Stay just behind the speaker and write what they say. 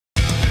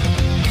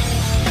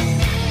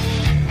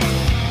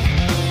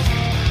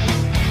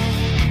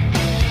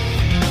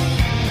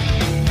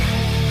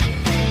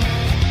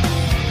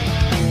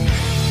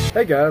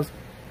Hey guys,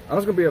 I'm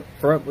just going to be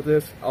upfront with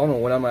this. I don't know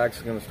when I'm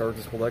actually going to start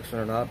this collection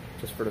or not,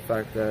 just for the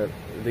fact that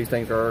these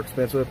things are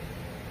expensive.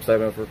 I'm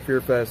saving up for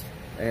Fear Fest,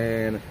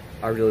 and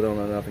I really don't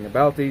know nothing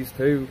about these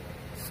too.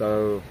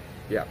 So,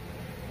 yeah.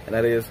 And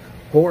that is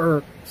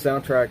horror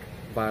soundtrack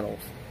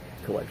vinyls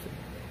collection.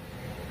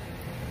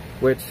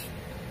 Which,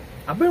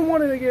 I've been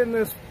wanting to get in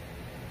this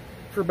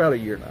for about a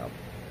year now.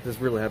 Just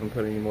really haven't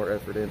put any more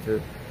effort into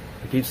it.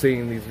 I keep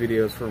seeing these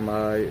videos from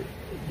my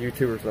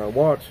YouTubers that I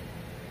watch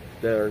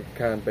that are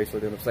kind of basically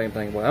doing the same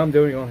thing what I'm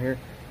doing on here,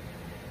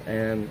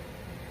 and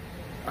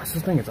I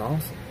just think it's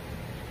awesome.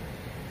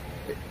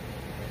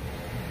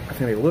 I think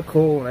they look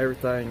cool and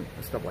everything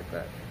and stuff like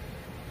that.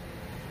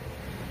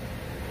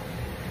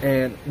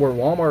 And where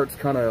Walmart's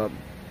kind of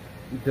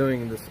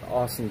doing this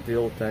awesome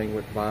deal thing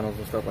with vinyls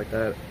and stuff like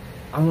that,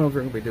 I don't know if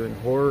they're going to be doing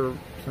horror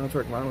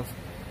soundtrack vinyls,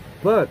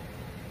 but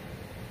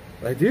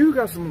they do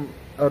got some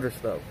other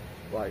stuff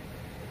like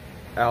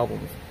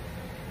albums.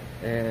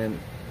 And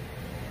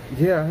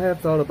yeah, I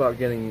have thought about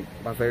getting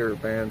my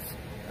favorite band's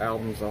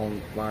albums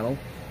on vinyl.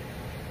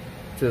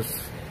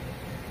 Just,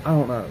 I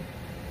don't know.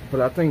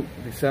 But I think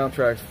the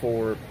soundtracks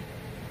for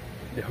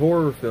the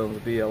horror films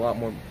would be a lot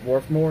more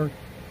worth more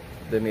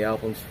than the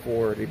albums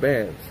for the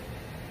bands.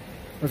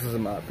 This is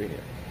in my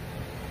opinion.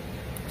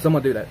 So I'm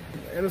gonna do that.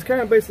 And it's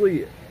kind of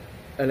basically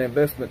an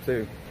investment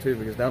too,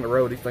 because down the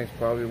road these things are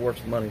probably worth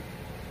some money.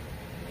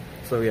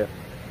 So yeah.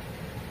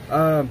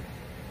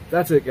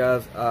 That's it,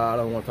 guys. I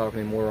don't want to talk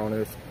anymore on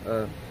this.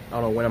 I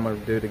don't know when I'm going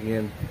to do it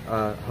again.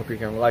 Hope you're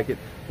going to like it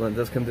when it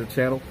does come to the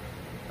channel.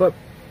 But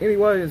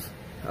anyways,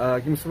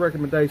 give me some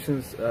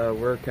recommendations.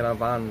 Where can I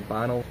find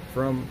vinyl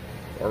from,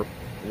 or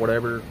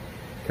whatever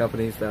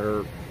companies that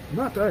are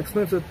not that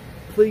expensive,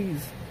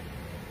 please.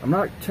 I'm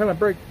not trying to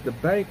break the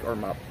bank or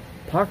my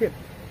pocket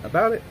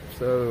about it.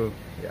 So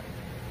yeah,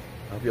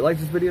 I hope you like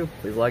this video.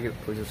 Please like it.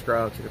 Please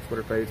subscribe to the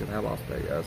Twitter page, and have a awesome day, guys.